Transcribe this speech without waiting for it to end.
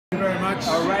very much.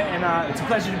 All right, and it's a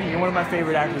pleasure to be here. One of my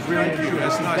favorite actors, really. Thank you.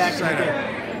 That's nice to say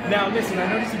that. Now, listen, I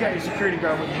noticed you got your security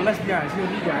guard with you, but let's be honest, you're a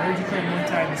lead guy. I heard you claim one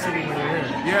time in the city when you were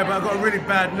here. Yeah, but I've got a really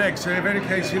bad neck, so if any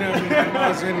case, you know, I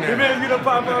was in there. Your man's gonna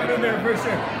pop up in there for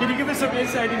sure. Can you give us some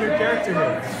insight into your character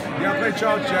here? Yeah, I play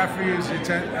Charles Jeffrey, who's the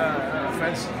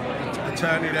defense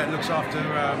attorney that looks after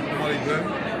Molly Bloom.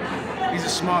 He's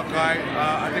a smart guy.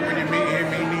 I think when you meet him,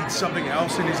 he needs something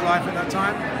else in his life at that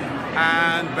time.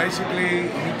 And basically,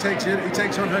 he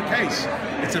takes on her case.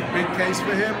 It's a big case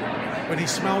for him, but he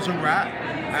smells a rat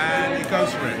and he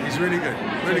goes for it. He's really good.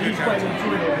 Really good character.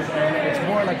 It's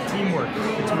more like teamwork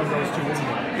between those two, isn't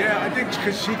it? Yeah, I think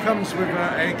because she comes with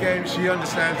her A game, she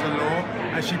understands the law,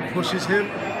 and she pushes him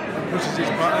and pushes his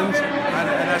buttons,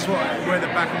 and that's where the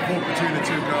back and forth between the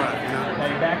two go at. You know? Now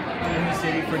you're back in the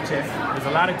city for TIFF. There's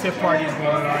a lot of TIFF parties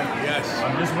going on. Yes.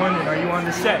 I'm just wondering, are you on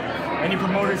the set? Any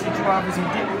promoters hit you off with some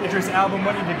Idris Elba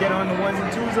money to get on the ones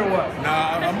and twos or what?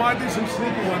 Nah, I might do some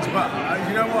sneaky ones, but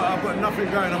you know what? I've got nothing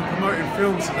going. I'm promoting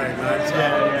films today, man. So,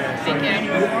 Yeah. So I can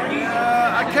party.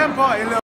 I can party a little.